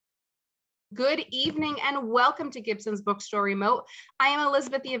Good evening and welcome to Gibson's Bookstore Remote. I am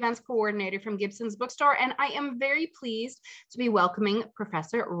Elizabeth, the events coordinator from Gibson's Bookstore, and I am very pleased to be welcoming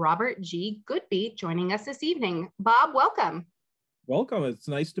Professor Robert G Goodby joining us this evening. Bob, welcome. Welcome. It's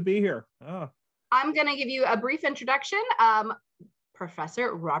nice to be here. I'm going to give you a brief introduction.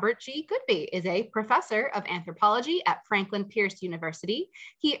 Professor Robert G Goodby is a professor of anthropology at Franklin Pierce University.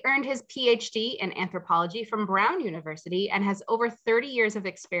 He earned his PhD in anthropology from Brown University and has over 30 years of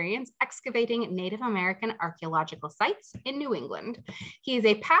experience excavating Native American archaeological sites in New England. He is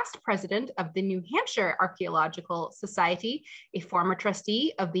a past president of the New Hampshire Archaeological Society, a former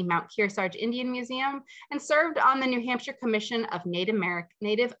trustee of the Mount Kearsarge Indian Museum, and served on the New Hampshire Commission of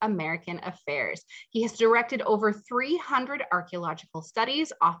Native American Affairs. He has directed over 300 archaeological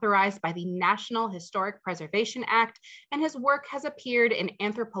studies authorized by the National Historic Preservation Act, and his work has appeared in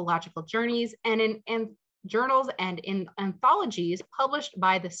anthropological journals and in anthologies published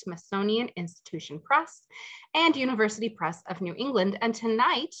by the Smithsonian Institution Press and University Press of New England. And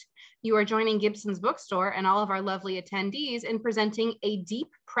tonight, you are joining Gibson's Bookstore and all of our lovely attendees in presenting A Deep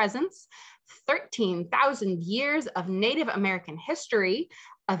Presence, 13,000 Years of Native American History,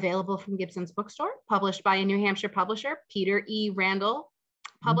 available from Gibson's Bookstore, published by a New Hampshire publisher, Peter E. Randall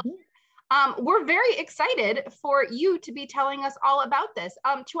publisher. We're very excited for you to be telling us all about this.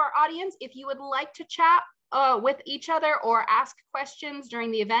 To our audience, if you would like to chat with each other or ask questions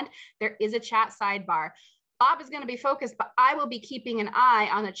during the event, there is a chat sidebar. Bob is going to be focused, but I will be keeping an eye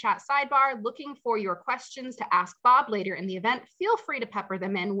on the chat sidebar, looking for your questions to ask Bob later in the event. Feel free to pepper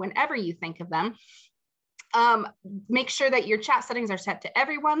them in whenever you think of them. Make sure that your chat settings are set to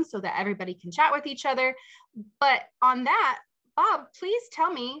everyone so that everybody can chat with each other. But on that, Bob, please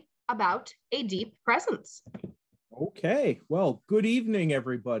tell me about A Deep Presence. Okay. Well, good evening,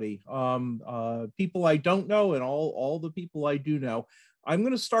 everybody. People I don't know and all the people I do know. I'm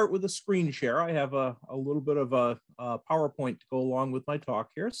going to start with a screen share. I have a little bit of a PowerPoint to go along with my talk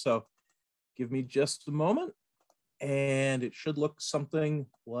here. So give me just a moment. And it should look something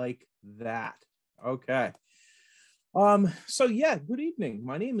like that. Okay. So yeah, good evening.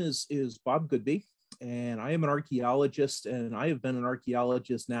 My name is Bob Goodby, and I am an archaeologist, and I have been an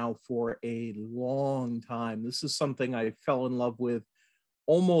archaeologist now for a long time. This is something I fell in love with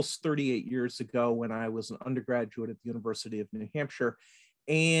almost 38 years ago when I was an undergraduate at the University of New Hampshire.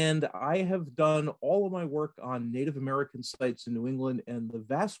 And I have done all of my work on Native American sites in New England, and the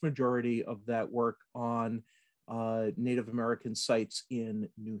vast majority of that work on Native American sites in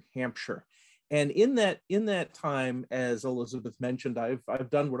New Hampshire. And in that time, as Elizabeth mentioned, I've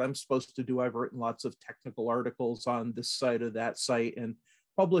done what I'm supposed to do. I've written lots of technical articles on this site or that site and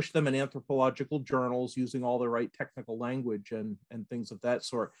published them in anthropological journals using all the right technical language and things of that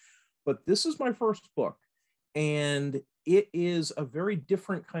sort. But this is my first book, and it is a very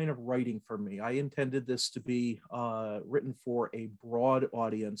different kind of writing for me. I intended this to be written for a broad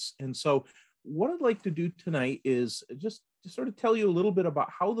audience. And so what I'd like to do tonight is just to sort of tell you a little bit about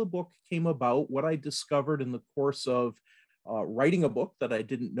how the book came about, what I discovered in the course of writing a book that I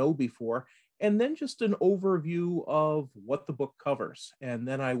didn't know before, and then just an overview of what the book covers. And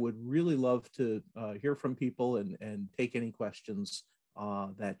then I would really love to hear from people and take any questions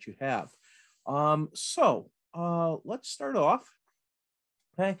that you have. So let's start off,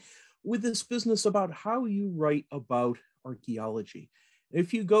 okay, with this business about how you write about archaeology.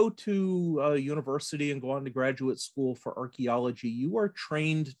 If you go to a university and go on to graduate school for archaeology, you are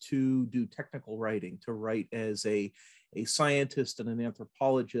trained to do technical writing, to write as a scientist and an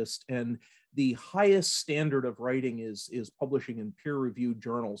anthropologist. And the highest standard of writing is publishing in peer-reviewed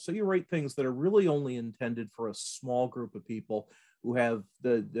journals. So you write things that are really only intended for a small group of people who have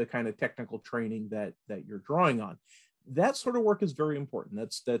the kind of technical training that you're drawing on. That sort of work is very important.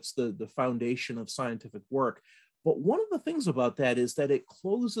 That's the foundation of scientific work. But one of the things about that is that it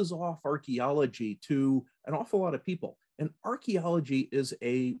closes off archaeology to an awful lot of people. And archaeology is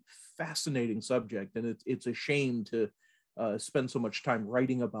a fascinating subject, and it's a shame to spend so much time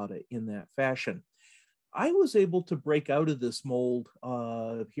writing about it in that fashion. I was able to break out of this mold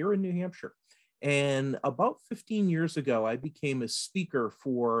here in New Hampshire. And about 15 years ago, I became a speaker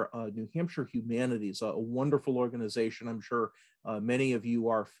for New Hampshire Humanities, a wonderful organization I'm sure many of you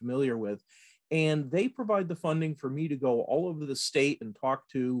are familiar with. And they provide the funding for me to go all over the state and talk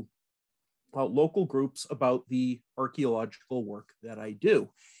to local groups about the archaeological work that I do.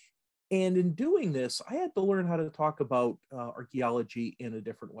 And in doing this, I had to learn how to talk about archaeology in a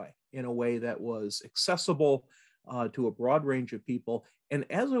different way, in a way that was accessible to a broad range of people. And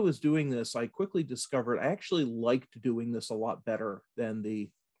as I was doing this, I quickly discovered I actually liked doing this a lot better than the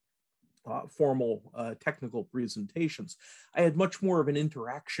formal technical presentations. I had much more of an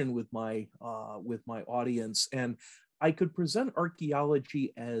interaction with my audience, and I could present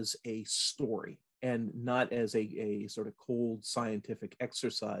archaeology as a story and not as a sort of cold scientific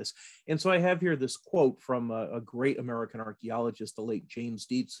exercise. And so I have here this quote from a great American archaeologist, the late James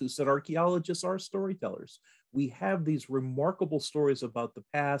Dietz, who said, "Archaeologists are storytellers. We have these remarkable stories about the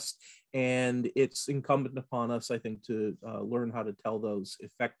past, and it's incumbent upon us, I think, to learn how to tell those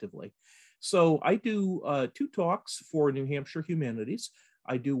effectively." So I do 2 talks for New Hampshire Humanities.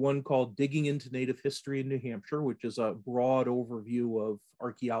 I do one called Digging into Native History in New Hampshire, which is a broad overview of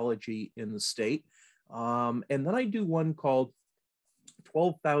archaeology in the state. And then I do one called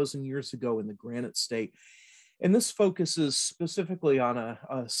 12,000 Years Ago in the Granite State. And this focuses specifically on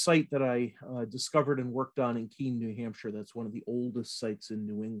a site that I discovered and worked on in Keene, New Hampshire. That's one of the oldest sites in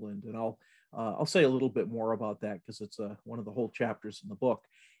New England. And I'll say a little bit more about that because it's one of the whole chapters in the book.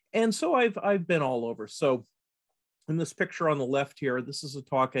 And so I've been all over. So in this picture on the left here, this is a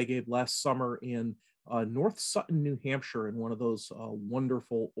talk I gave last summer in North Sutton, New Hampshire, in one of those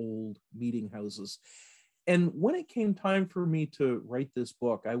wonderful old meeting houses. And when it came time for me to write this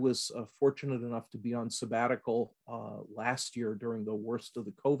book, I was fortunate enough to be on sabbatical last year during the worst of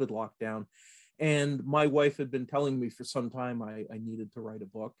the COVID lockdown. And my wife had been telling me for some time I needed to write a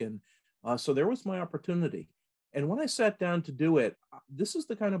book. And so there was my opportunity. And when I sat down to do it, this is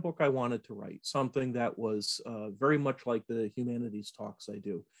the kind of book I wanted to write, something that was very much like the humanities talks I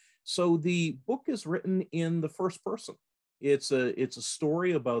do. So the book is written in the first person. It's a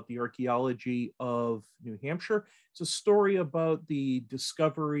story about the archaeology of New Hampshire. It's a story about the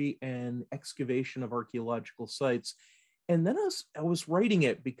discovery and excavation of archaeological sites. And then as I was writing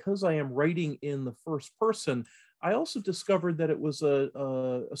it, because I am writing in the first person, I also discovered that it was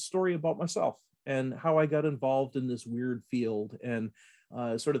a story about myself and how I got involved in this weird field, and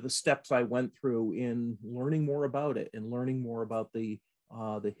sort of the steps I went through in learning more about it and learning more about the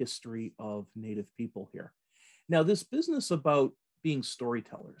history of Native people here. Now, this business about being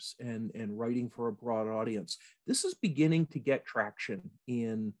storytellers and writing for a broad audience, this is beginning to get traction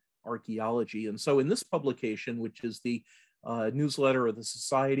in archaeology. And so in this publication, which is the newsletter of the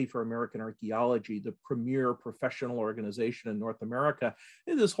Society for American Archaeology, the premier professional organization in North America,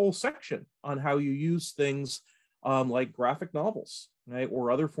 there's this whole section on how you use things like graphic novels, right,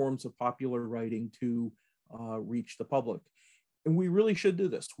 or other forms of popular writing to reach the public. And we really should do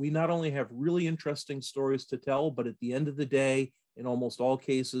this. We not only have really interesting stories to tell, but at the end of the day, in almost all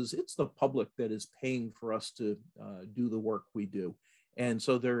cases, it's the public that is paying for us to do the work we do. And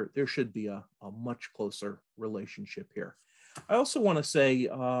so there should be a much closer relationship here. I also want to say,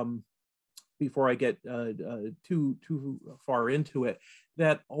 before I get too far into it,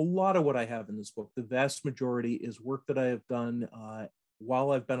 that a lot of what I have in this book, the vast majority, is work that I have done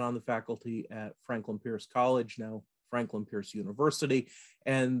while I've been on the faculty at Franklin Pierce College, now Franklin Pierce University,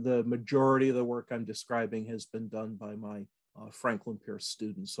 and the majority of the work I'm describing has been done by my Franklin Pierce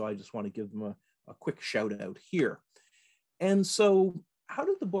students. So I just want to give them a quick shout out here. And so how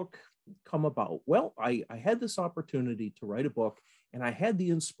did the book come about? Well, I had this opportunity to write a book, and I had the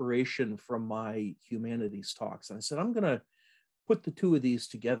inspiration from my humanities talks. And I said, I'm going to put the two of these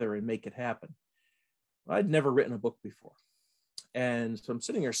together and make it happen. I'd never written a book before. And so I'm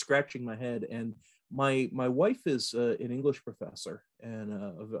sitting here scratching my head, and my wife is an English professor and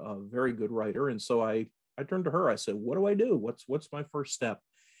a very good writer. And so I turned to her. I said, what do I do? What's my first step?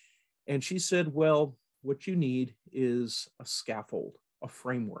 And she said, well, what you need is a scaffold, a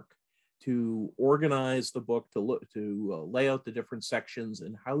framework to organize the book, to lay out the different sections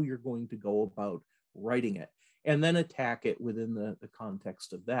and how you're going to go about writing it, and then attack it within the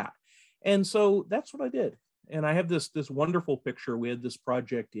context of that. And so that's what I did. And I have this wonderful picture. We had this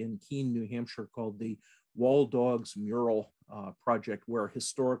project in Keene, New Hampshire called the Wall Dogs Mural Project, where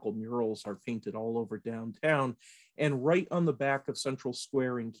historical murals are painted all over downtown. And right on the back of Central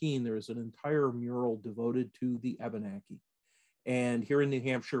Square in Keene, there is an entire mural devoted to the Abenaki. And here in New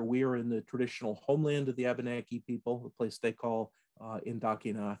Hampshire, we are in the traditional homeland of the Abenaki people, the place they call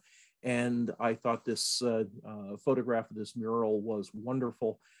Indakina. And I thought this photograph of this mural was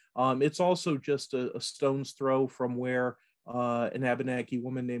wonderful. It's also just a stone's throw from where an Abenaki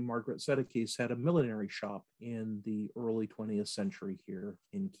woman named Margaret Sedekis had a millinery shop in the early 20th century here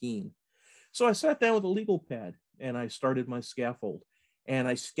in Keene. So I sat down with a legal pad and I started my scaffold. And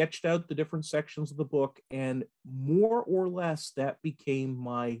I sketched out the different sections of the book, and more or less that became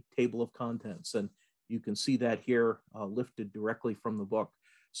my table of contents. And you can see that here lifted directly from the book.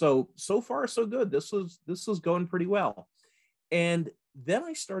 So far, so good. This was going pretty well. And then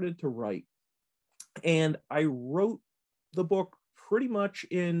I started to write, and I wrote the book pretty much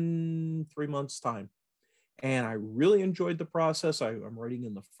in 3 months' time. And I really enjoyed the process. I'm writing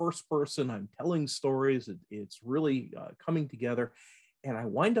in the first person. I'm telling stories. It's really coming together. And I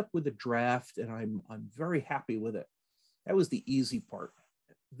wind up with a draft, and I'm very happy with it. That was the easy part.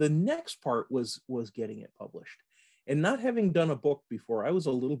 The next part was getting it published. And not having done a book before, I was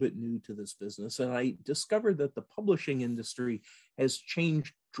a little bit new to this business, and I discovered that the publishing industry has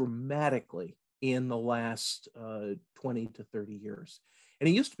changed dramatically in the last 20 to 30 years. And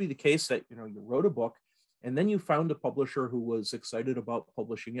it used to be the case that, you wrote a book, and then you found a publisher who was excited about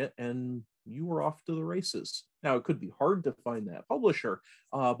publishing it, and you were off to the races. Now, it could be hard to find that publisher,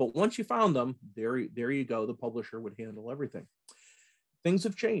 but once you found them, there you go. The publisher would handle everything. Things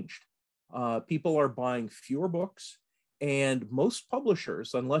have changed. People are buying fewer books, and most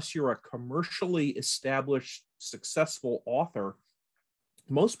publishers, unless you're a commercially established, successful author,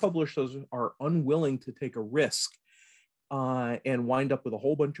 most publishers are unwilling to take a risk and wind up with a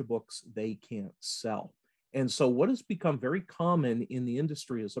whole bunch of books they can't sell. And so what has become very common in the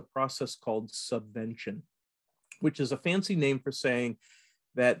industry is a process called subvention, which is a fancy name for saying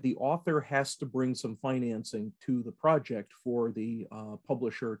that the author has to bring some financing to the project for the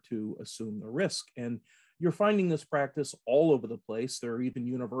publisher to assume the risk. And you're finding this practice all over the place. There are even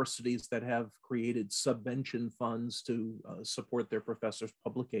universities that have created subvention funds to support their professors'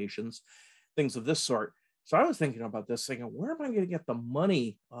 publications, things of this sort. So I was thinking about this, thinking, where am I going to get the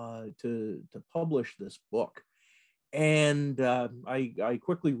money to publish this book? And I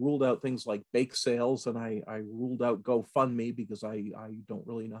quickly ruled out things like bake sales, and I ruled out GoFundMe because I don't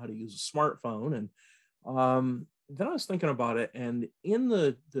really know how to use a smartphone. And then I was thinking about it, and in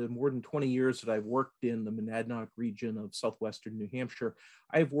the more than 20 years that I've worked in the Monadnock region of southwestern New Hampshire,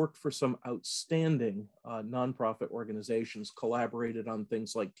 I've worked for some outstanding nonprofit organizations, collaborated on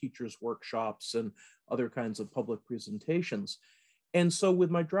things like teachers' workshops and other kinds of public presentations. And so with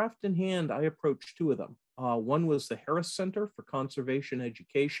my draft in hand, I approached two of them. One was the Harris Center for Conservation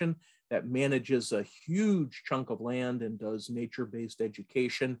Education that manages a huge chunk of land and does nature-based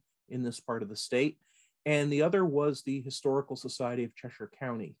education in this part of the state. And the other was the Historical Society of Cheshire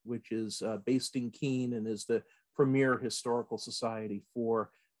County, which is based in Keene and is the premier historical society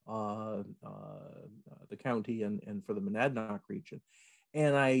for the county and for the Monadnock region.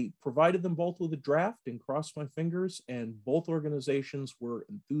 And I provided them both with a draft and crossed my fingers, and both organizations were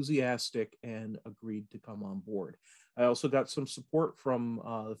enthusiastic and agreed to come on board. I also got some support from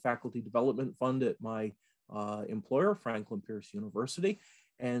the Faculty Development Fund at my employer, Franklin Pierce University.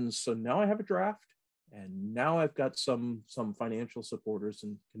 And so now I have a draft, and now I've got some financial supporters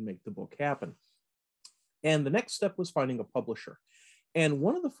and can make the book happen. And the next step was finding a publisher. And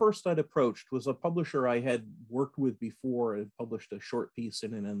one of the first I'd approached was a publisher I had worked with before and published a short piece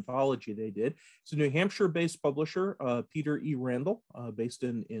in an anthology they did. It's a New Hampshire-based publisher, Peter E. Randall, based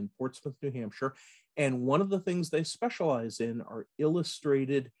in Portsmouth, New Hampshire. And one of the things they specialize in are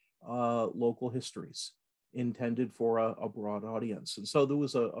illustrated local histories intended for a broad audience. And so there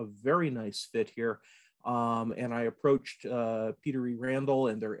was a very nice fit here. And I approached Peter E. Randall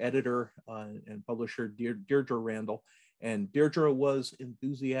and their editor and publisher, Deirdre Randall. And Deirdre was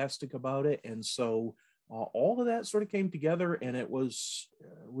enthusiastic about it. And so all of that sort of came together, and it was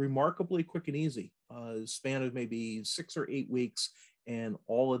remarkably quick and easy. Span of maybe 6 or 8 weeks, and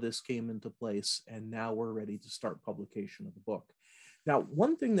all of this came into place. And now we're ready to start publication of the book. Now,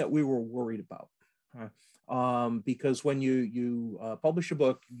 one thing that we were worried about, because when you publish a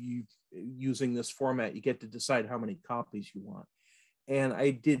book using this format, you get to decide how many copies you want. And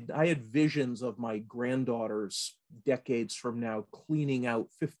I had visions of my granddaughters decades from now cleaning out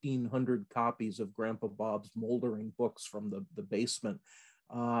 1,500 copies of Grandpa Bob's moldering books from the basement.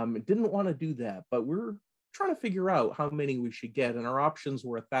 Didn't want to do that, but we're trying to figure out how many we should get. And our options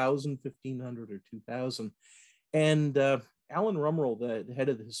were 1,000, 1,500, or 2,000. And Alan Rummerl, the head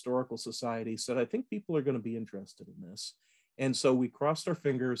of the Historical Society, said, I think people are going to be interested in this. And so we crossed our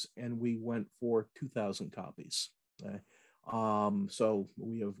fingers and we went for 2,000 copies. So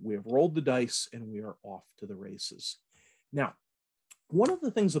we have rolled the dice and we are off to the races. Now, one of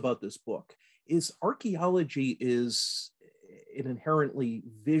the things about this book is archaeology is an inherently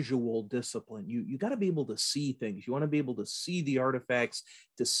visual discipline. You got to be able to see things. You want to be able to see the artifacts,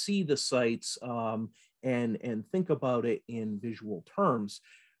 to see the sites, and think about it in visual terms,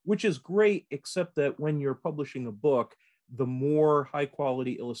 which is great, except that when you're publishing a book, the more high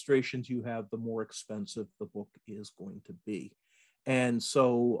quality illustrations you have, the more expensive the book is going to be. And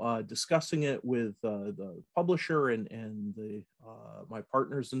so discussing it with the publisher and my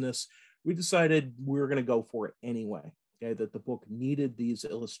partners in this, we decided we were going to go for it anyway. okay, that the book needed these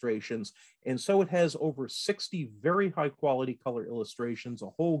illustrations. And so it has over 60 very high quality color illustrations, a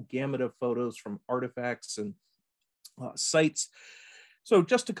whole gamut of photos from artifacts and sites. So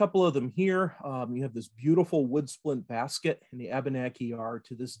just a couple of them here. You have this beautiful wood splint basket, and the Abenaki are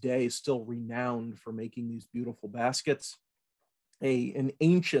to this day still renowned for making these beautiful baskets. An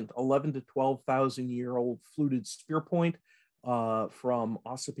ancient 11 to 12,000 year old fluted spear point from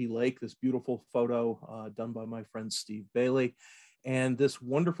Ossipee Lake, this beautiful photo done by my friend Steve Bailey, and this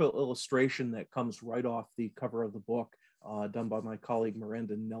wonderful illustration that comes right off the cover of the book, done by my colleague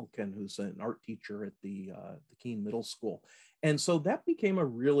Miranda Nelkin, who's an art teacher at the Keene Middle School. And so that became a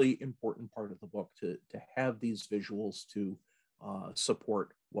really important part of the book, to have these visuals to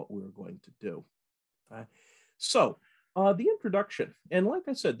support what we were going to do. So the introduction, and like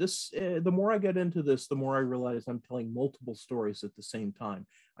I said, this the more I get into this, the more I realize I'm telling multiple stories at the same time.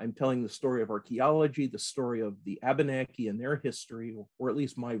 I'm telling the story of archaeology, the story of the Abenaki and their history, or at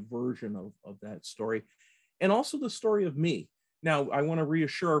least my version of that story, and also the story of me. Now, I want to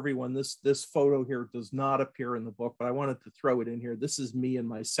reassure everyone, this photo here does not appear in the book, but I wanted to throw it in here. This is me in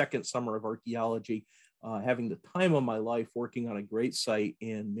my second summer of archaeology, having the time of my life working on a great site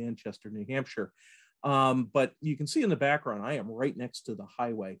in Manchester, New Hampshire. But you can see in the background, I am right next to the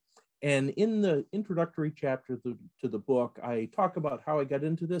highway. And in the introductory chapter to the book, I talk about how I got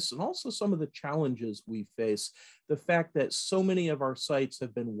into this and also some of the challenges we face. The fact that so many of our sites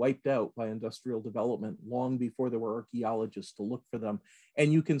have been wiped out by industrial development long before there were archaeologists to look for them.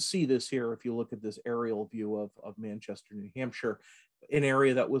 And you can see this here if you look at this aerial view of Manchester, New Hampshire. An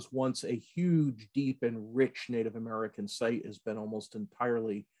area that was once a huge, deep, and rich Native American site has been almost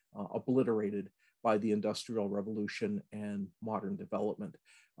entirely obliterated by the Industrial Revolution and modern development.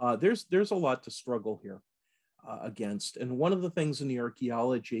 There's a lot to struggle here against. And one of the things in the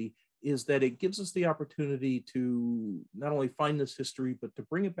archaeology is that it gives us the opportunity to not only find this history, but to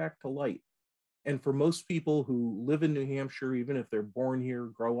bring it back to light. And for most people who live in New Hampshire, even if they're born here,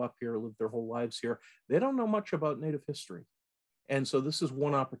 grow up here, live their whole lives here, they don't know much about Native history. And so this is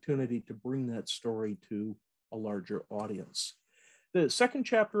one opportunity to bring that story to a larger audience. The second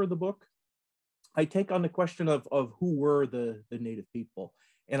chapter of the book, I take on the question of who were the Native people.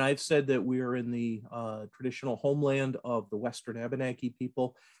 And I've said that we are in the traditional homeland of the Western Abenaki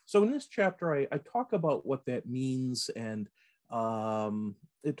people. So in this chapter, I talk about what that means, and I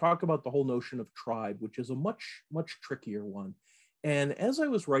talk about the whole notion of tribe, which is a much, much trickier one. And as I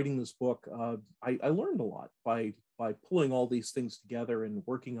was writing this book, I learned a lot by pulling all these things together and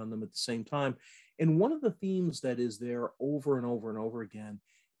working on them at the same time. And one of the themes that is there over and over and over again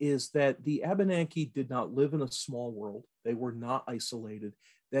is that the Abenaki did not live in a small world. They were not isolated.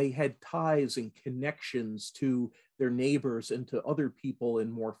 They had ties and connections to their neighbors and to other people in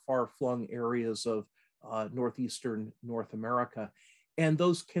more far-flung areas of northeastern North America. And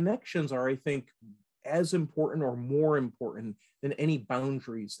those connections are, I think, as important or more important than any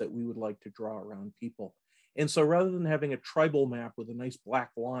boundaries that we would like to draw around people. And so rather than having a tribal map with a nice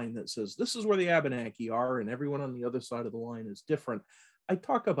black line that says, this is where the Abenaki are and everyone on the other side of the line is different, I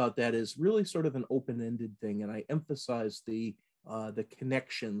talk about that as really sort of an open-ended thing, and I emphasize the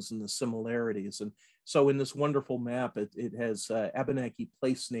connections and the similarities. And so in this wonderful map, it has Abenaki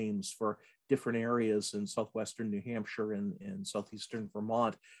place names for different areas in southwestern New Hampshire and southeastern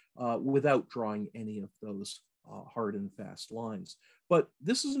Vermont, without drawing any of those hard and fast lines. But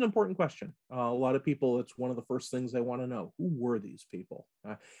this is an important question. A lot of people, it's one of the first things they want to know. Who were these people?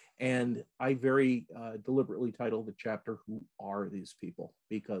 And I very deliberately titled the chapter, Who Are These People?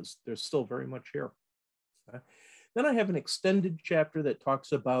 Because they're still very much here. Then I have an extended chapter that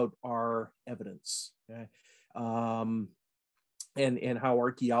talks about our evidence. And how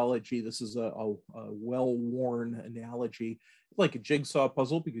archaeology, this is a well-worn analogy, like a jigsaw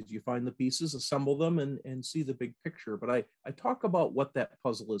puzzle, because you find the pieces, assemble them, and see the big picture. But I talk about what that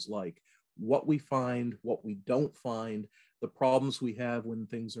puzzle is like, what we find, what we don't find, the problems we have when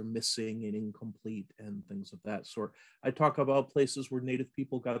things are missing and incomplete and things of that sort. I talk about places where Native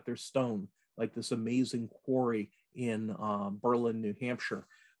people got their stone, like this amazing quarry in Berlin, New Hampshire.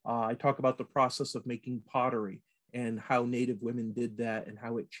 I talk about the process of making pottery and how Native women did that and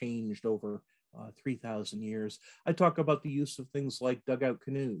how it changed over 3,000 years. I talk about the use of things like dugout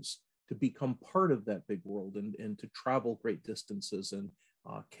canoes to become part of that big world and to travel great distances and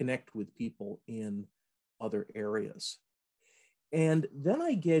connect with people in other areas. And then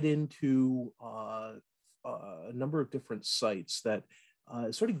I get into a number of different sites that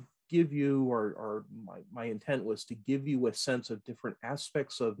sort of give you, or my intent was to give you a sense of different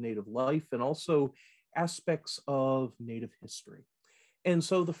aspects of Native life and also aspects of Native history. And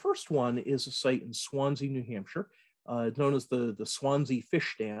so the first one is a site in Swansea, New Hampshire, known as the Swansea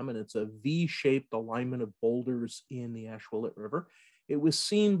Fish Dam, and it's a V-shaped alignment of boulders in the Ashwellet River. It was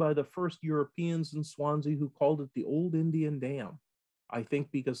seen by the first Europeans in Swansea who called it the Old Indian Dam, I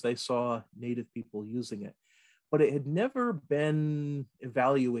think because they saw native people using it. But it had never been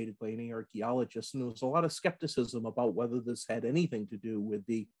evaluated by any archaeologists, and there was a lot of skepticism about whether this had anything to do with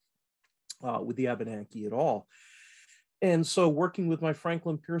the Abenaki at all. And so working with my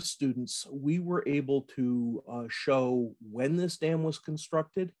Franklin Pierce students, we were able to show when this dam was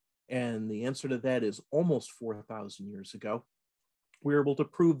constructed, and the answer to that is almost 4,000 years ago. We were able to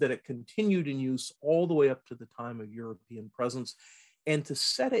prove that it continued in use all the way up to the time of European presence, and to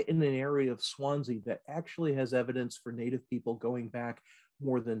set it in an area of Swansea that actually has evidence for native people going back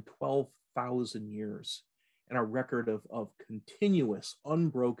more than 12,000 years, and a record of continuous,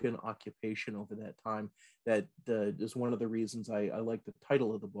 unbroken occupation over that time. That is one of the reasons I like the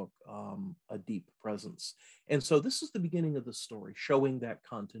title of the book, A Deep Presence. And so this is the beginning of the story, showing that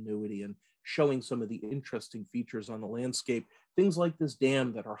continuity and showing some of the interesting features on the landscape, things like this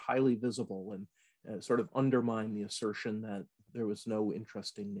dam that are highly visible and sort of undermine the assertion that there was no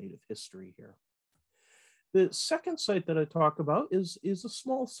interesting native history here. The second site that I talk about is a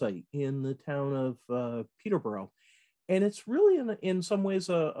small site in the town of Peterborough. And it's really, in some ways,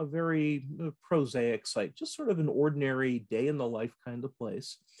 a very prosaic site, just sort of an ordinary day in the life kind of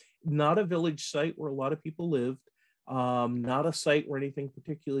place. Not a village site where a lot of people lived, not a site where anything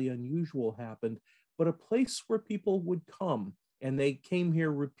particularly unusual happened, but a place where people would come. And they came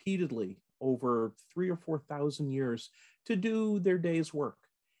here repeatedly over 3,000 or 4,000 years to do their day's work.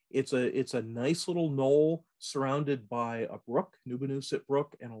 It's a nice little knoll surrounded by a brook, Nubanusset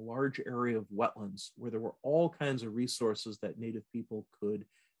Brook, and a large area of wetlands where there were all kinds of resources that native people could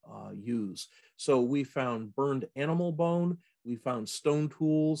use. So we found burned animal bone, we found stone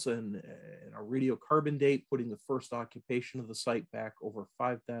tools, and a radiocarbon date putting the first occupation of the site back over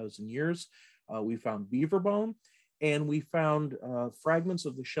 5,000 years. We found beaver bone, and we found fragments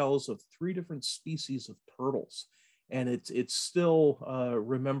of the shells of 3 different species of turtles. And it's still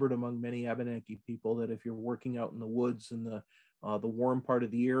remembered among many Abenaki people that if you're working out in the woods in the warm part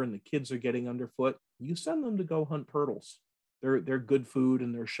of the year and the kids are getting underfoot, you send them to go hunt turtles. They're good food,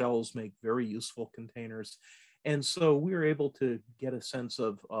 and their shells make very useful containers. And so we were able to get a sense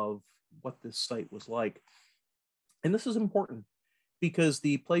of what this site was like. And this is important because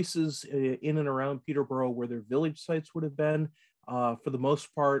the places in and around Peterborough where their village sites would have been, for the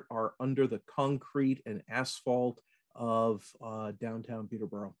most part, are under the concrete and asphalt of downtown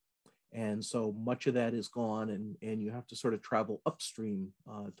Peterborough. And so much of that is gone, and you have to sort of travel upstream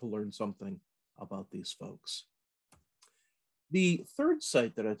to learn something about these folks. The third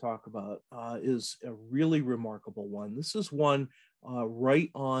site that I talk about is a really remarkable one. This is one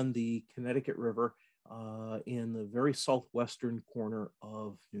right on the Connecticut River in the very southwestern corner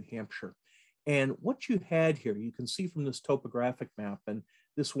of New Hampshire. And what you had here, you can see from this topographic map, and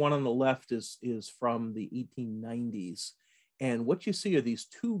this one on the left is from the 1890s. And what you see are these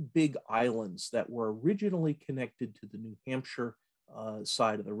 2 big islands that were originally connected to the New Hampshire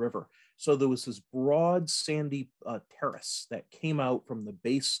side of the river. So there was this broad sandy terrace that came out from the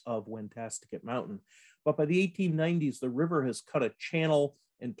base of Wentasticet Mountain. But by the 1890s, the river has cut a channel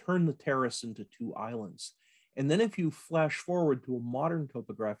and turned the terrace into 2 islands. And then if you flash forward to a modern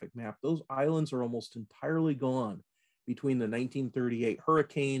topographic map, those islands are almost entirely gone between the 1938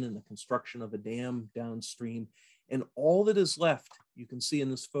 hurricane and the construction of a dam downstream. And all that is left, you can see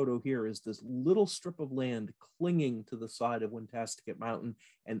in this photo here, is this little strip of land clinging to the side of Wentasticet Mountain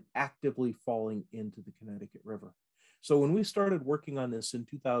and actively falling into the Connecticut River. So when we started working on this in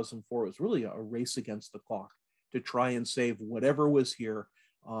 2004, it was really a race against the clock to try and save whatever was here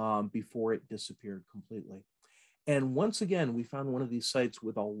before it disappeared completely. And once again, we found one of these sites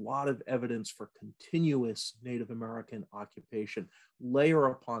with a lot of evidence for continuous Native American occupation, layer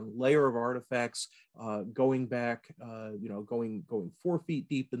upon layer of artifacts, going back, going 4 feet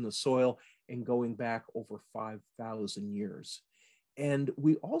deep in the soil and going back over 5,000 years. And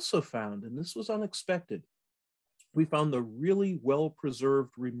we also found, and this was unexpected, we found the really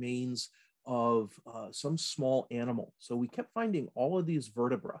well-preserved remains of some small animal. So we kept finding all of these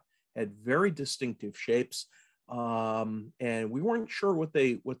vertebrae had very distinctive shapes. And we weren't sure what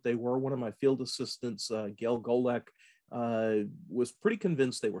they were. One of my field assistants, Gail Golek, was pretty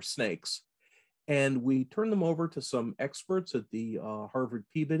convinced they were snakes. And we turned them over to some experts at the Harvard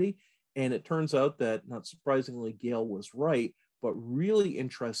Peabody. And it turns out that, not surprisingly, Gail was right. But really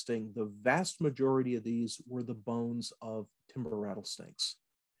interesting, the vast majority of these were the bones of timber rattlesnakes,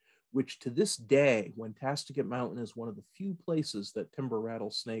 which to this day, Wentasticet Mountain is one of the few places that timber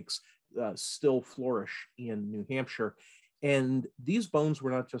rattlesnakes still flourish in New Hampshire. And these bones were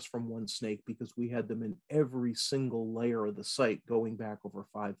not just from one snake, because we had them in every single layer of the site going back over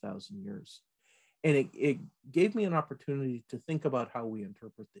 5,000 years. And it gave me an opportunity to think about how we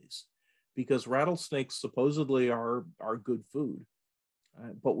interpret these, because rattlesnakes supposedly are good food.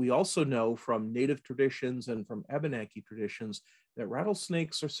 But we also know from native traditions and from Abenaki traditions that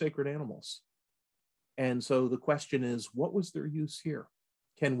rattlesnakes are sacred animals. And so the question is, what was their use here?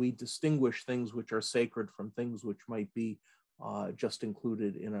 Can we distinguish things which are sacred from things which might be just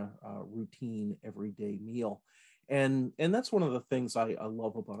included in a routine everyday meal? And that's one of the things I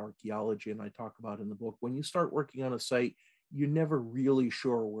love about archaeology, and I talk about in the book. When you start working on a site, you're never really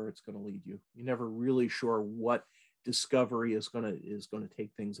sure where it's going to lead you. You're never really sure what discovery is going to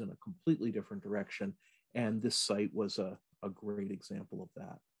take things in a completely different direction. And this site was a great example of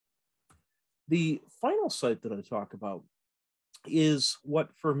that. The final site that I talk about is what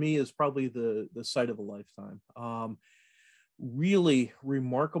for me is probably the site of a lifetime. Really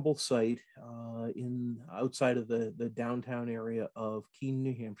remarkable site outside of the downtown area of Keene,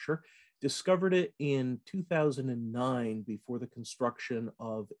 New Hampshire. Discovered it in 2009 before the construction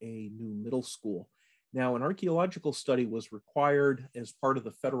of a new middle school. Now, an archaeological study was required as part of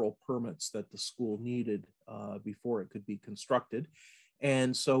the federal permits that the school needed before it could be constructed.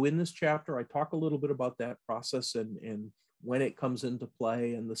 And so in this chapter, I talk a little bit about that process and when it comes into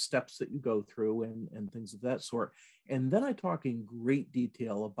play and the steps that you go through and things of that sort. And then I talk in great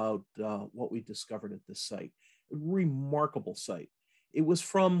detail about what we discovered at this site. A remarkable site. It was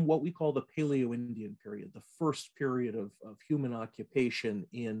from what we call the Paleo-Indian period, the first period of human occupation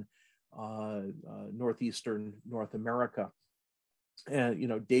in northeastern North America,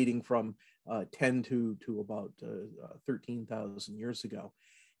 and dating from 10 to about 13,000 years ago.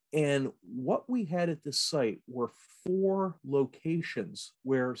 And what we had at this site were 4 locations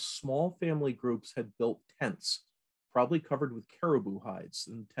where small family groups had built tents, probably covered with caribou hides,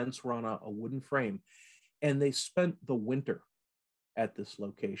 and tents were on a wooden frame. And they spent the winter at this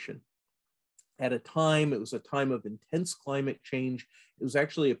location. At a time, it was a time of intense climate change. It was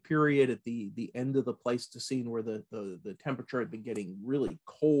actually a period at the end of the Pleistocene where the temperature had been getting really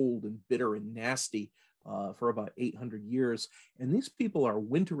cold and bitter and nasty for about 800 years. And these people are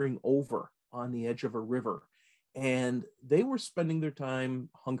wintering over on the edge of a river. And they were spending their time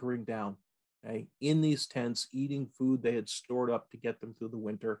hunkering down, okay, in these tents, eating food they had stored up to get them through the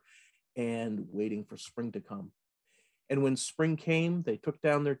winter and waiting for spring to come. And when spring came, they took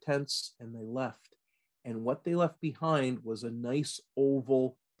down their tents and they left. And what they left behind was a nice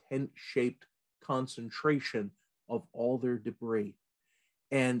oval tent-shaped concentration of all their debris.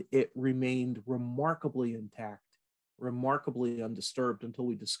 And it remained remarkably intact, remarkably undisturbed until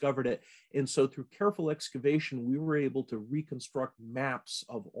we discovered it. And so through careful excavation, we were able to reconstruct maps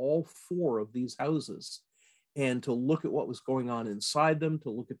of all 4 of these houses and to look at what was going on inside them, to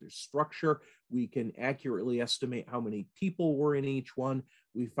look at their structure. We can accurately estimate how many people were in each one.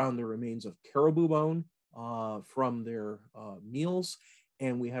 We found the remains of caribou bone from their meals,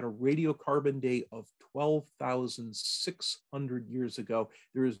 and we had a radiocarbon date of 12,600 years ago.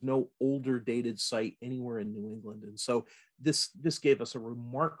 There is no older dated site anywhere in New England. And so this gave us a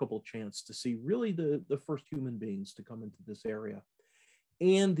remarkable chance to see really the first human beings to come into this area,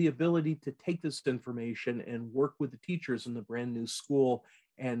 and the ability to take this information and work with the teachers in the brand new school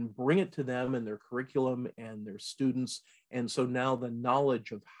and bring it to them and their curriculum and their students. And so now the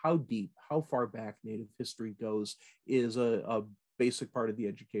knowledge of how deep, how far back Native history goes is a basic part of the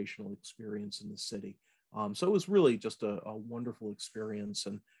educational experience in the city. So it was really just a wonderful experience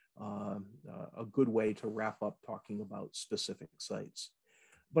and a good way to wrap up talking about specific sites.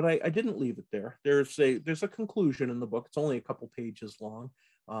 But I didn't leave it there. There's a conclusion in the book. It's only a couple pages long,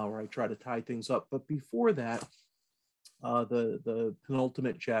 where I try to tie things up. But before that, the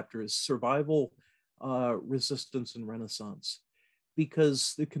penultimate chapter is survival, resistance, and renaissance.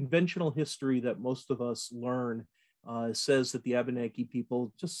 Because the conventional history that most of us learn says that the Abenaki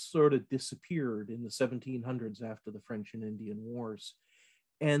people just sort of disappeared in the 1700s after the French and Indian Wars.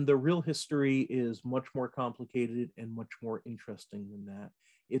 And the real history is much more complicated and much more interesting than that.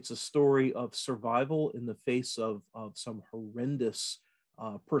 It's a story of survival in the face of some horrendous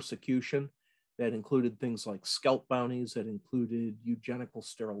persecution that included things like scalp bounties, that included eugenical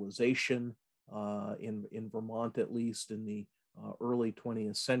sterilization in Vermont, at least in the early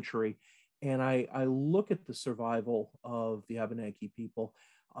 20th century. And I look at the survival of the Abenaki people,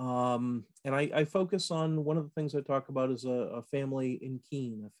 and I focus on one of the things I talk about is a family in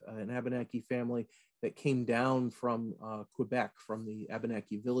Keene, an Abenaki family that came down from Quebec, from the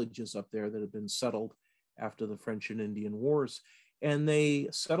Abenaki villages up there that had been settled after the French and Indian Wars. and they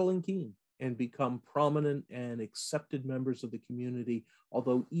settle in Keene and become prominent and accepted members of the community,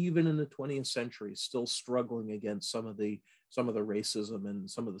 although even in the 20th century, still struggling against some of the racism and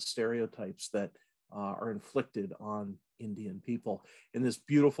some of the stereotypes that are inflicted on Indian people. In this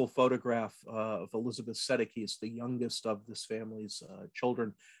beautiful photograph of Elizabeth Sedekis, the youngest of this family's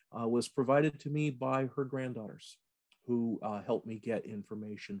children, was provided to me by her granddaughters, who helped me get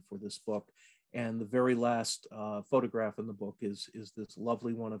information for this book. And the very last photograph in the book is this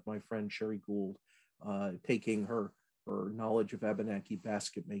lovely one of my friend Sherry Gould, taking her knowledge of Abenaki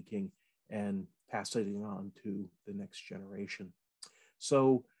basket making and passing it on to the next generation.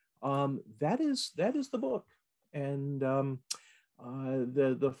 So that is the book. And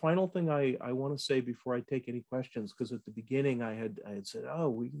the final thing I want to say before I take any questions, because at the beginning I had said, oh,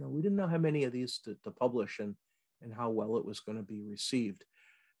 we didn't know how many of these to publish and how well it was going to be received.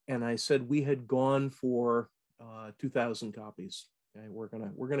 And I said we had gone for 2,000 copies. Okay? We're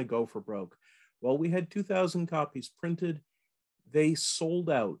gonna go for broke. Well, we had 2,000 copies printed. They sold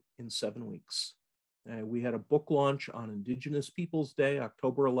out in 7 weeks. We had a book launch on Indigenous Peoples Day,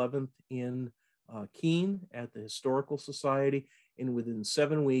 October 11th, in Keene at the Historical Society. And within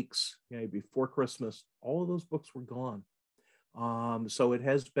 7 weeks, before Christmas, all of those books were gone. So it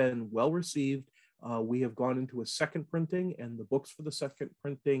has been well received. We have gone into a second printing, and the books for the second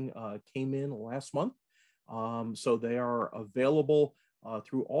printing came in last month. So they are available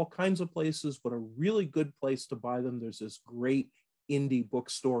through all kinds of places, but a really good place to buy them. There's this great indie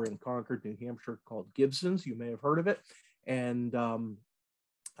bookstore in Concord, New Hampshire called Gibson's. You may have heard of it. And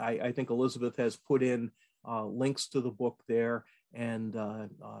I think Elizabeth has put in links to the book there, and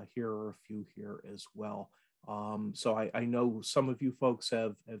here are a few here as well. So I know some of you folks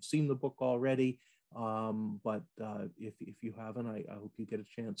have seen the book already, but if you haven't, I hope you get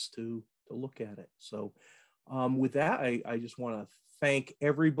a chance to look at it. So with that, I just want to thank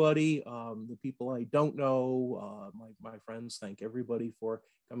everybody, the people I don't know, my friends, thank everybody for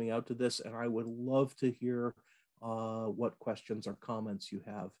coming out to this. And I would love to hear what questions or comments you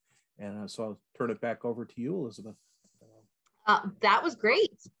have. And so I'll turn it back over to you, Elizabeth. That was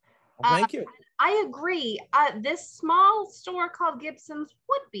great. Well, thank you. I agree. This small store called Gibson's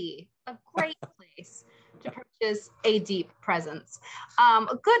would be a great place to purchase a deep presence.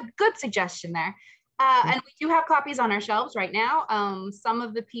 A good suggestion there. And we do have copies on our shelves right now. Some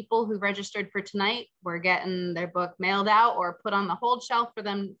of the people who registered for tonight were getting their book mailed out or put on the hold shelf for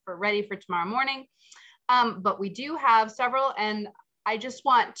them ready for tomorrow morning. But we do have several, and I just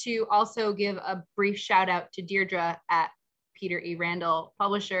want to also give a brief shout out to Deirdre at Peter E. Randall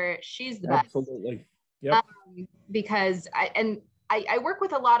Publisher. She's the best. Absolutely. Yep. Because I work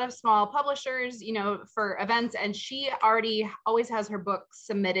with a lot of small publishers, for events, and she always has her books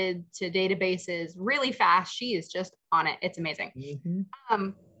submitted to databases really fast. She is just on it. It's amazing. Mm-hmm.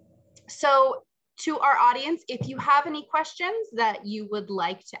 So to our audience, if you have any questions that you would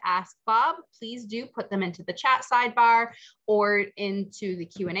like to ask Bob, please do put them into the chat sidebar or into the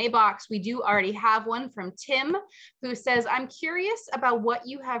Q&A box. We do already have one from Tim, who says, I'm curious about what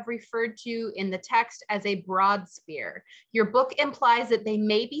you have referred to in the text as a broad spear. Your book implies that they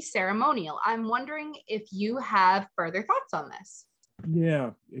may be ceremonial. I'm wondering if you have further thoughts on this.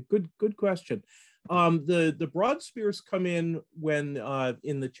 Yeah, good question. The broad spears come in when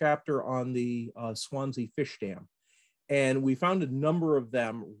in the chapter on the Swansea fish dam, and we found a number of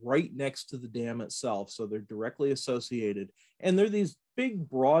them right next to the dam itself, so they're directly associated, and they're these big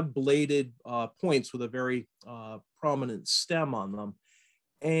broad bladed points with a very prominent stem on them.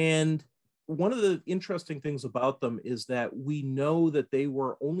 And one of the interesting things about them is that we know that they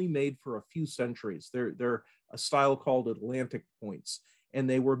were only made for a few centuries. They're a style called Atlantic points. And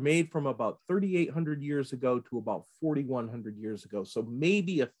they were made from about 3,800 years ago to about 4,100 years ago. So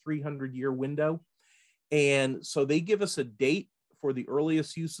maybe a 300-year window. And so they give us a date for the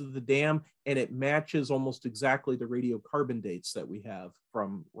earliest use of the dam, and it matches almost exactly the radiocarbon dates that we have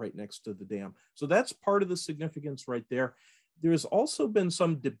from right next to the dam. So that's part of the significance right there. There's also been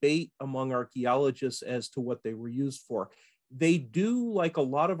some debate among archaeologists as to what they were used for. They do, like a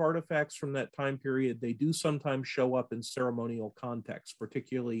lot of artifacts from that time period, they do sometimes show up in ceremonial context,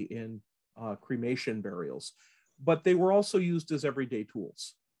 particularly in cremation burials. But they were also used as everyday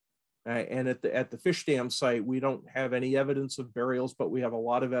tools. And at the fish dam site, we don't have any evidence of burials, but we have a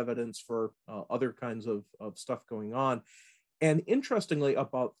lot of evidence for other kinds of stuff going on. And interestingly,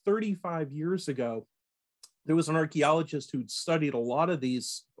 about 35 years ago, there was an archaeologist who'd studied a lot of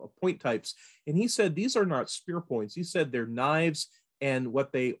these point types, and he said these are not spear points. He said they're knives, and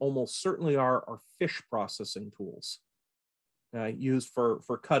what they almost certainly are fish processing tools used for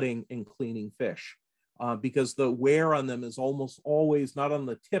cutting and cleaning fish. because the wear on them is almost always not on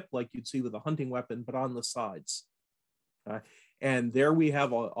the tip like you'd see with a hunting weapon, but on the sides. And there we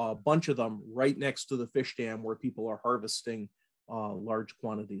have a bunch of them right next to the fish dam where people are harvesting large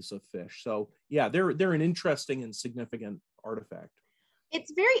quantities of fish. So yeah, they're an interesting and significant artifact.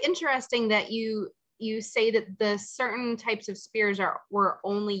 It's very interesting that you say that the certain types of spears were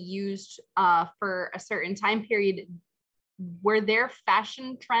only used for a certain time period. Were there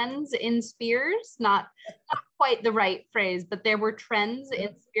fashion trends in spears? Not quite the right phrase, but there were trends in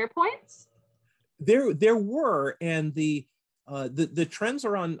spear points. There were, and the trends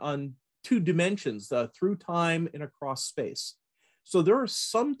are on two dimensions, through time and across space. So there are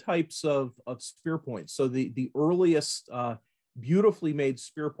some types of spear points. So the earliest beautifully made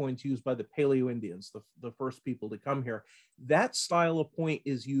spear points used by the Paleo Indians, the first people to come here, that style of point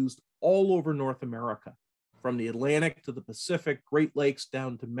is used all over North America, from the Atlantic to the Pacific, Great Lakes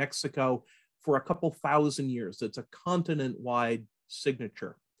down to Mexico for a couple thousand years. It's a continent-wide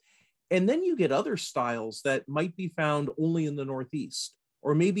signature. And then you get other styles that might be found only in the Northeast,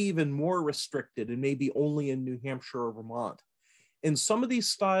 or maybe even more restricted and maybe only in New Hampshire or Vermont. And some of these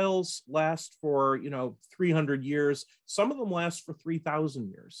styles last for, 300 years. Some of them last for 3,000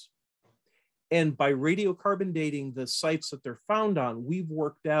 years. And by radiocarbon dating the sites that they're found on, we've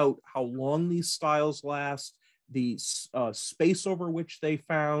worked out how long these styles last, the space over which they're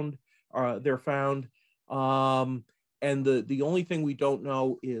found. And the only thing we don't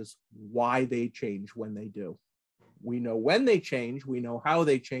know is why they change when they do. We know when they change, we know how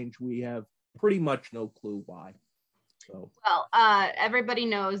they change, we have pretty much no clue why. So. Well, everybody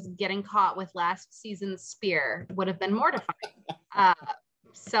knows getting caught with last season's spear would have been mortifying.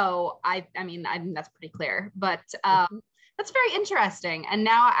 So I mean, that's pretty clear, but that's very interesting. And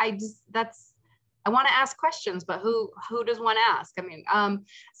now I want to ask questions, but who does one ask? I mean,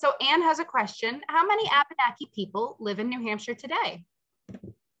 so Anne has a question. How many Abenaki people live in New Hampshire today?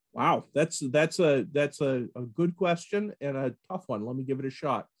 Wow, that's a good question and a tough one. Let me give it a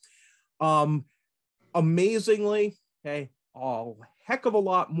shot. Amazingly, a heck of a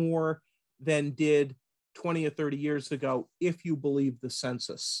lot more than did 20 or 30 years ago, if you believe the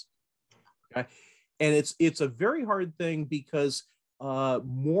census. Okay, and it's a very hard thing because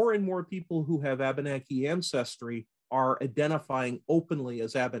more and more people who have Abenaki ancestry are identifying openly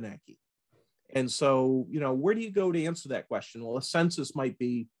as Abenaki. And so, where do you go to answer that question? Well, a census might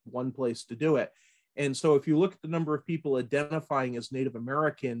be one place to do it. And so if you look at the number of people identifying as Native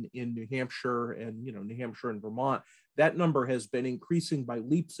American in New Hampshire and, New Hampshire and Vermont, that number has been increasing by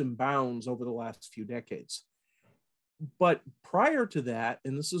leaps and bounds over the last few decades. But prior to that,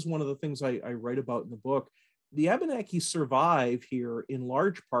 and this is one of the things I write about in the book, the Abenaki survive here in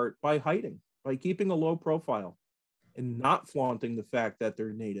large part by hiding, by keeping a low profile and not flaunting the fact that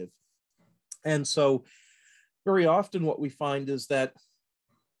they're Native. And so very often what we find is that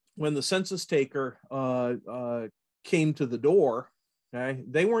when the census taker came to the door, okay,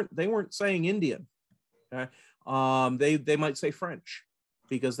 they weren't saying Indian. Okay, they might say French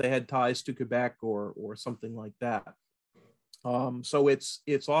because they had ties to Quebec or something like that. So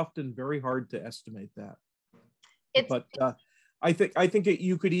it's often very hard to estimate that. But I think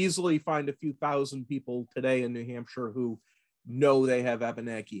you could easily find a few thousand people today in New Hampshire who know they have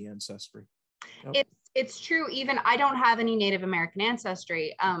Abenaki ancestry. Yep. It's true. Even I don't have any Native American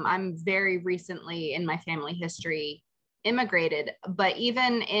ancestry. I'm very recently in my family history immigrated, but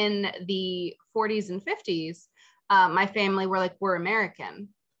even in the 40s and 50s, my family were like, we're American.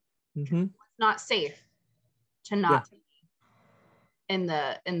 Mm-hmm. It's not safe to not be in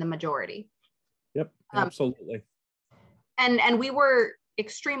the majority. Yep, absolutely. And we were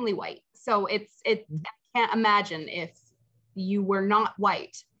extremely white. So I can't imagine if you were not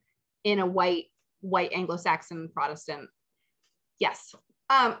white in a white Anglo-Saxon Protestant. Yes.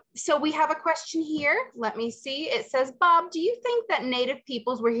 So we have a question here. Let me see. It says, Bob, do you think that Native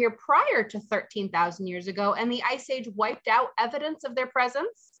peoples were here prior to 13,000 years ago and the Ice Age wiped out evidence of their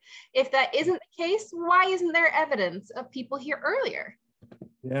presence? If that isn't the case, why isn't there evidence of people here earlier?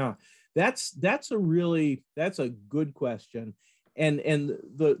 Yeah, that's a good question. And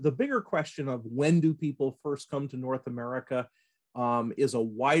the bigger question of when do people first come to North America is a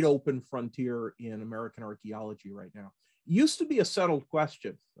wide open frontier in American archaeology right now. Used to be a settled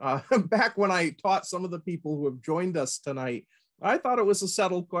question. Back when I taught some of the people who have joined us tonight, I thought it was a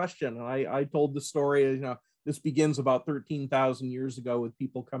settled question. And I told the story, this begins about 13,000 years ago with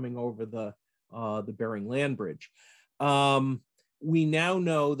people coming over the Bering Land Bridge. We now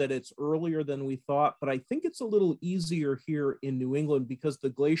know that it's earlier than we thought, but I think it's a little easier here in New England because the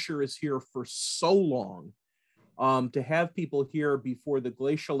glacier is here for so long. To have people here before the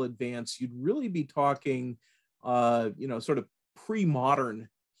glacial advance, you'd really be talking, sort of pre-modern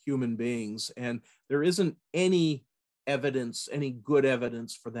human beings. And there isn't any evidence, any good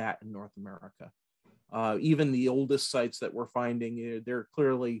evidence for that in North America. Even the oldest sites that we're finding, they're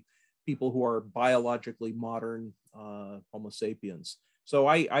clearly people who are biologically modern Homo sapiens. So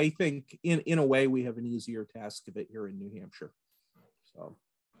I think in a way we have an easier task of it here in New Hampshire. So.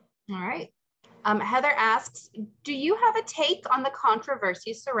 All right. Heather asks, do you have a take on the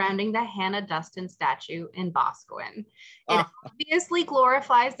controversy surrounding the Hannah Duston statue in Boscawen? It obviously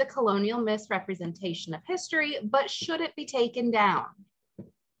glorifies the colonial misrepresentation of history, but should it be taken down?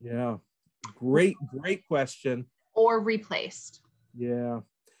 Yeah, great question. Or replaced? Yeah,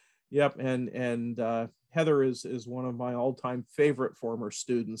 yep, and Heather is one of my all-time favorite former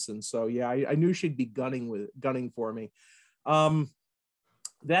students, and so yeah, I knew she'd be gunning for me.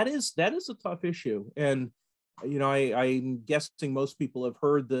 That is a tough issue, and I'm guessing most people have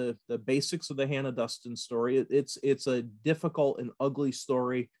heard the basics of the Hannah Duston story. It's a difficult and ugly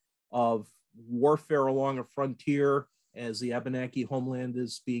story of warfare along a frontier as the Abenaki homeland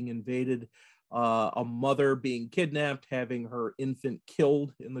is being invaded, a mother being kidnapped, having her infant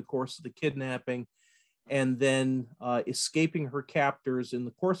killed in the course of the kidnapping, and then escaping her captors, in the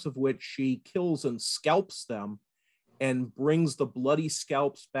course of which she kills and scalps them and brings the bloody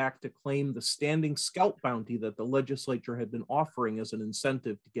scalps back to claim the standing scalp bounty that the legislature had been offering as an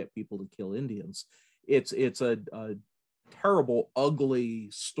incentive to get people to kill Indians. It's a terrible, ugly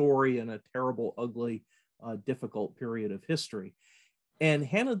story and a terrible, ugly, difficult period of history. And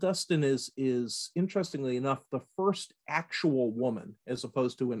Hannah Duston is interestingly enough the first actual woman, as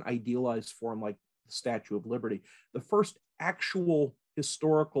opposed to an idealized form like the Statue of Liberty, the first actual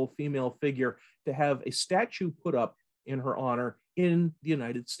historical female figure to have a statue put up in her honor in the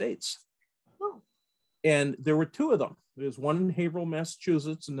United States. Oh. And there were two of them. There's one in Haverhill,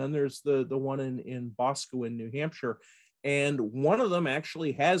 Massachusetts, and then there's the one in Boscawen, New Hampshire. And one of them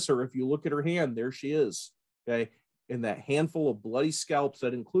actually has her. If you look at her hand, there she is. Okay. In that handful of bloody scalps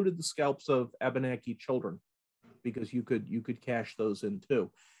that included the scalps of Abenaki children, because you could cash those in too.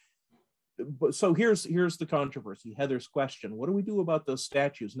 But so here's the controversy. Heather's question: what do we do about those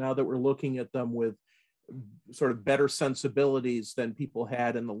statues now that we're looking at them with sort of better sensibilities than people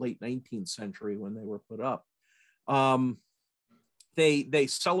had in the late 19th century when they were put up? They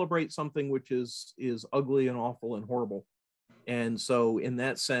celebrate something which is ugly and awful and horrible, and so in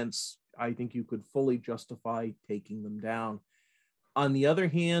that sense, I think you could fully justify taking them down. On the other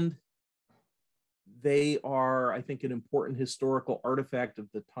hand, they are, I think, an important historical artifact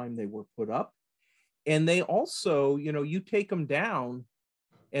of the time they were put up, and they also, you take them down,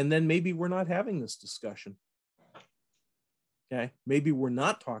 and then maybe we're not having this discussion. Okay, maybe we're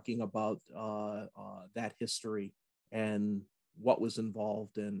not talking about that history and what was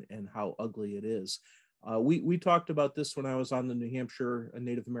involved and how ugly it is. We talked about this when I was on the New Hampshire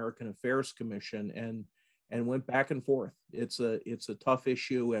Native American Affairs Commission and went back and forth. It's a tough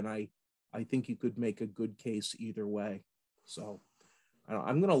issue, and I think you could make a good case either way. So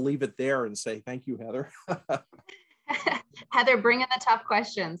I'm going to leave it there and say thank you, Heather. Heather, bring in the tough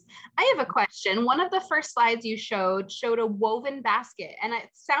questions. I have a question. One of the first slides you showed a woven basket, and it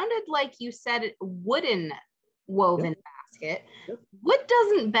sounded like you said wooden woven Yep. basket. Yep. Wood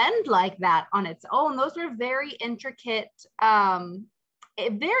doesn't bend like that on its own. Those are very intricate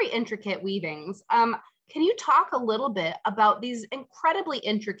weavings. Can you talk a little bit about these incredibly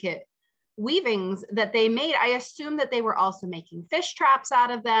intricate weavings that they made? I assume that they were also making fish traps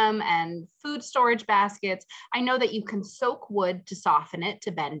out of them and food storage baskets. I know that you can soak wood to soften it,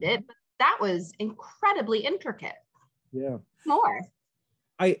 to bend it, but that was incredibly intricate. Yeah. More.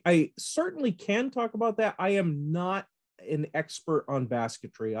 I certainly can talk about that. I am not an expert on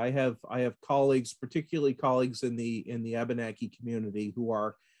basketry. I have colleagues, particularly colleagues in the Abenaki community, who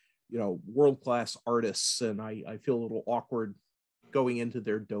are, world-class artists, and I feel a little awkward going into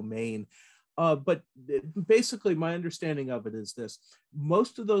their domain. But basically, my understanding of it is this: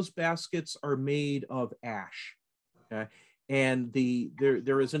 most of those baskets are made of ash. Okay? And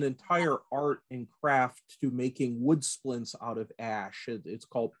there is an entire art and craft to making wood splints out of ash. It's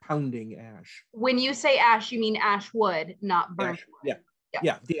called pounding ash. When you say ash, you mean ash wood, not burnt ash, wood.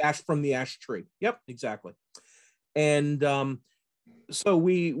 Yeah, the ash from the ash tree. Yep, exactly. And so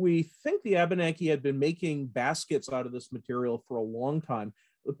we think the Abenaki had been making baskets out of this material for a long time.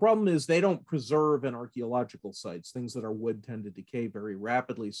 The problem is they don't preserve in archaeological sites. Things that are wood tend to decay very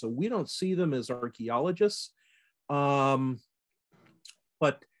rapidly. So we don't see them as archaeologists. But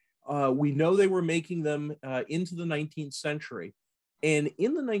we know they were making them into the 19th century. And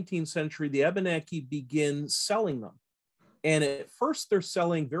in the 19th century, the Abenaki begin selling them. And at first, they're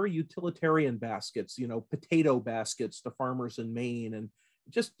selling very utilitarian baskets, potato baskets to farmers in Maine, and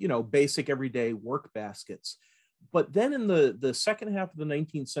just, basic everyday work baskets. But then in the second half of the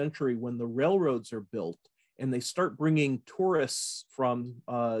 19th century, when the railroads are built and they start bringing tourists from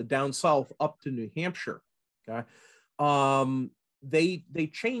down south up to New Hampshire, okay, they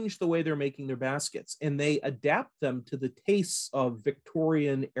change the way they're making their baskets, and they adapt them to the tastes of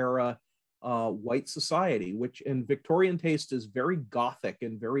Victorian era white society, which in Victorian taste is very Gothic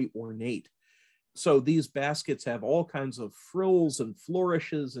and very ornate. So these baskets have all kinds of frills and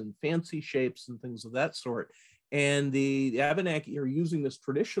flourishes and fancy shapes and things of that sort. And the Abenaki are using this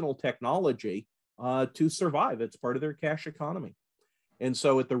traditional technology to survive. It's part of their cash economy. And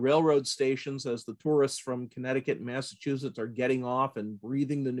so at the railroad stations, as the tourists from Connecticut and Massachusetts are getting off and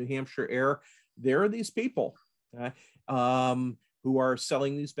breathing the New Hampshire air, there are these people who are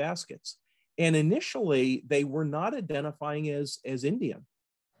selling these baskets. And initially, they were not identifying as Indian.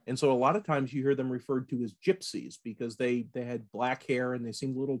 And so a lot of times you hear them referred to as gypsies because they had black hair and they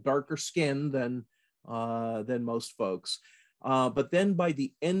seemed a little darker skinned than most folks. But then by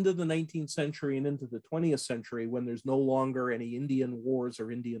the end of the 19th century and into the 20th century, when there's no longer any Indian wars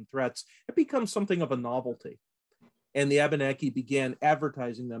or Indian threats, it becomes something of a novelty. And the Abenaki began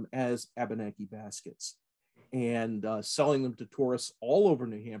advertising them as Abenaki baskets and selling them to tourists all over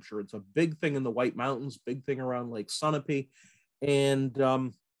New Hampshire. It's a big thing in the White Mountains, big thing around Lake Sunapee. And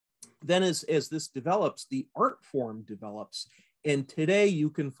then as this develops, the art form develops. And today you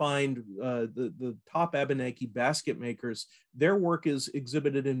can find the top Abenaki basket makers, their work is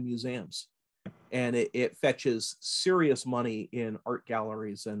exhibited in museums. And it fetches serious money in art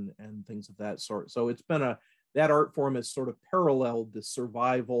galleries and things of that sort. So it's been that art form has sort of paralleled the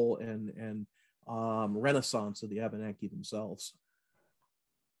survival and renaissance of the Abenaki themselves.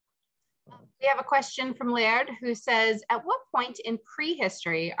 We have a question from Laird who says, at what point in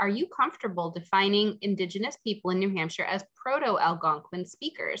prehistory are you comfortable defining Indigenous people in New Hampshire as Proto-Algonquin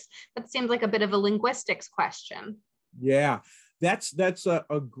speakers? That seems like a bit of a linguistics question. Yeah, that's a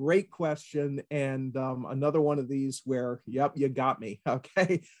great question. And another one of these where, yep, you got me,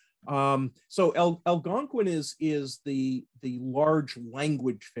 okay? So Algonquin is the large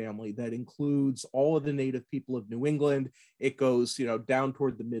language family that includes all of the native people of New England. It goes, down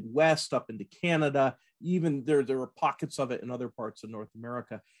toward the Midwest, up into Canada. Even there are pockets of it in other parts of North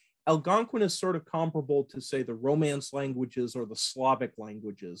America. Algonquin is sort of comparable to, say, the Romance languages or the Slavic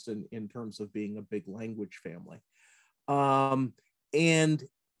languages in terms of being a big language family. And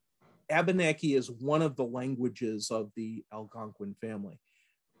Abenaki is one of the languages of the Algonquin family.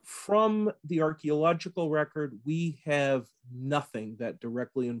 From the archaeological record, we have nothing that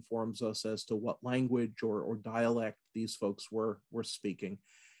directly informs us as to what language or dialect these folks were speaking.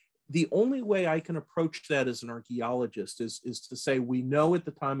 The only way I can approach that as an archaeologist is to say we know at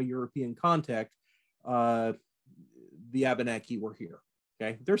the time of European contact, the Abenaki were here.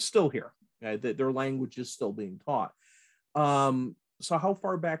 Okay, they're still here. Okay? Their language is still being taught. So how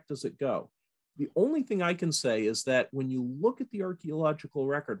far back does it go? The only thing I can say is that when you look at the archaeological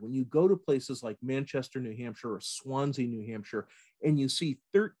record, when you go to places like Manchester, New Hampshire, or Swansea, New Hampshire, and you see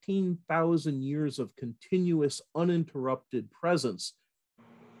 13,000 years of continuous, uninterrupted presence,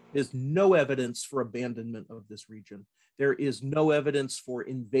 there's no evidence for abandonment of this region. There is no evidence for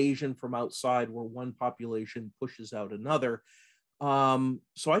invasion from outside where one population pushes out another.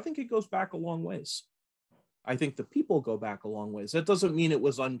 So I think it goes back a long ways. I think the people go back a long ways. That doesn't mean it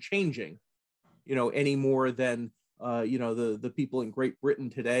was unchanging, any more than, the people in Great Britain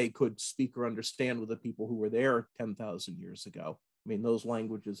today could speak or understand with the people who were there 10,000 years ago. I mean, those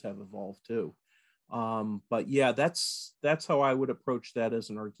languages have evolved too. But yeah, that's how I would approach that as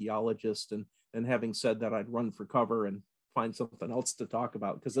an archaeologist. And having said that, I'd run for cover and find something else to talk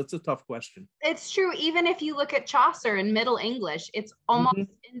about because it's a tough question. It's true. Even if you look at Chaucer in Middle English, it's almost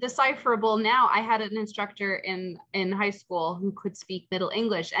indecipherable now. I had an instructor in high school who could speak Middle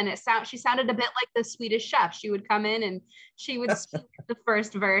English, and she sounded a bit like the Swedish chef. She would come in and she would speak the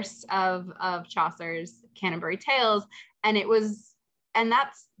first verse of Chaucer's Canterbury Tales, and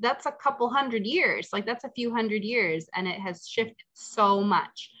that's a couple hundred years. Like that's a few hundred years, and it has shifted so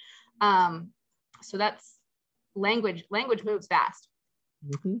much. So that's language moves fast.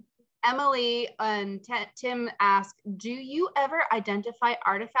 Emily and Tim ask, do you ever identify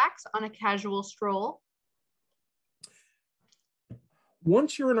artifacts on a casual stroll?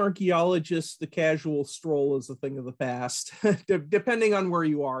 Once you're an archaeologist, the casual stroll is a thing of the past, depending on where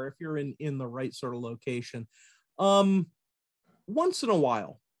you are, if you're in the right sort of location. Once in a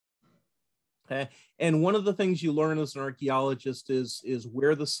while. And one of the things you learn as an archaeologist is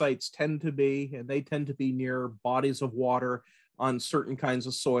where the sites tend to be, and they tend to be near bodies of water on certain kinds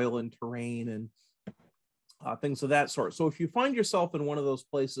of soil and terrain and things of that sort. So if you find yourself in one of those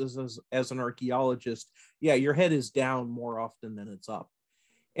places as an archaeologist, yeah, your head is down more often than it's up.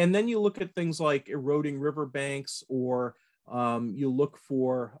 And then you look at things like eroding riverbanks, or you look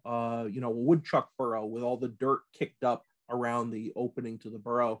for, a woodchuck burrow with all the dirt kicked up around the opening to the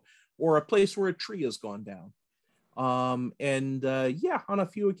burrow, or a place where a tree has gone down. Yeah, on a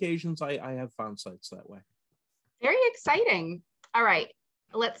few occasions, I have found sites that way. Very exciting. All right,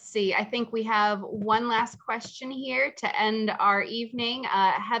 let's see. I think we have one last question here to end our evening.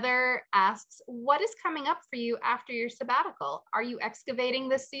 Heather asks, what is coming up for you after your sabbatical? Are you excavating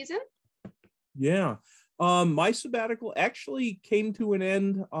this season? Yeah, my sabbatical actually came to an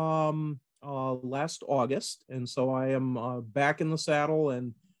end last August. And so I am back in the saddle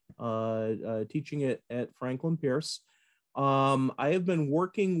and teaching it at Franklin Pierce. I have been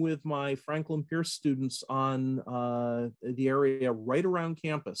working with my Franklin Pierce students on the area right around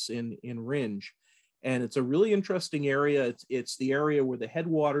campus in Ringe. And it's a really interesting area. It's the area where the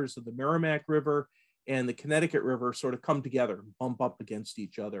headwaters of the Merrimack River and the Connecticut River sort of come together, bump up against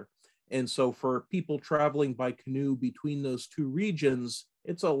each other. And so for people traveling by canoe between those two regions,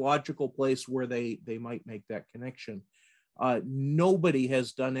 it's a logical place where they might make that connection. Nobody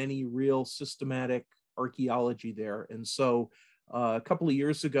has done any real systematic archaeology there. And so a couple of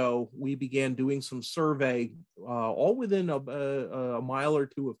years ago, we began doing some survey all within a mile or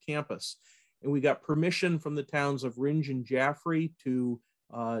two of campus. And we got permission from the towns of Ringe and Jaffrey to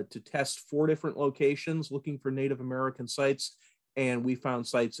test 4 different locations looking for Native American sites. And we found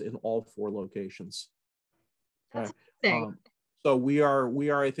sites in all 4 locations. That's interesting. So we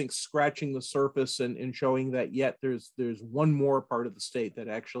are, I think, scratching the surface and showing that yet there's one more part of the state that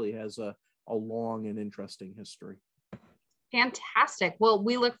actually has a long and interesting history. Fantastic. Well,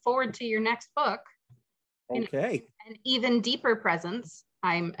 we look forward to your next book. Okay. An even deeper presence,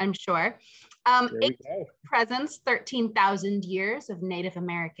 I'm sure. There we go. Presence, 13,000 Years of Native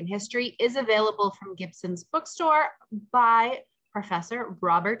American History is available from Gibson's Bookstore by Professor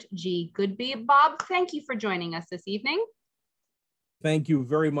Robert G. Goodby. Bob, thank you for joining us this evening. Thank you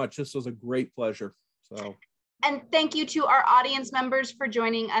very much. This was a great pleasure. And thank you to our audience members for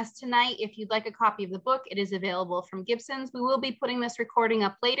joining us tonight. If you'd like a copy of the book, it is available from Gibson's. We will be putting this recording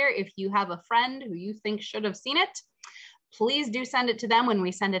up later. If you have a friend who you think should have seen it, please do send it to them when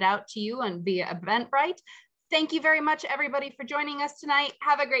we send it out to you and via Eventbrite. Thank you very much, everybody, for joining us tonight.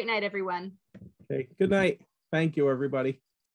 Have a great night, everyone. Okay, good night. Thank you, everybody.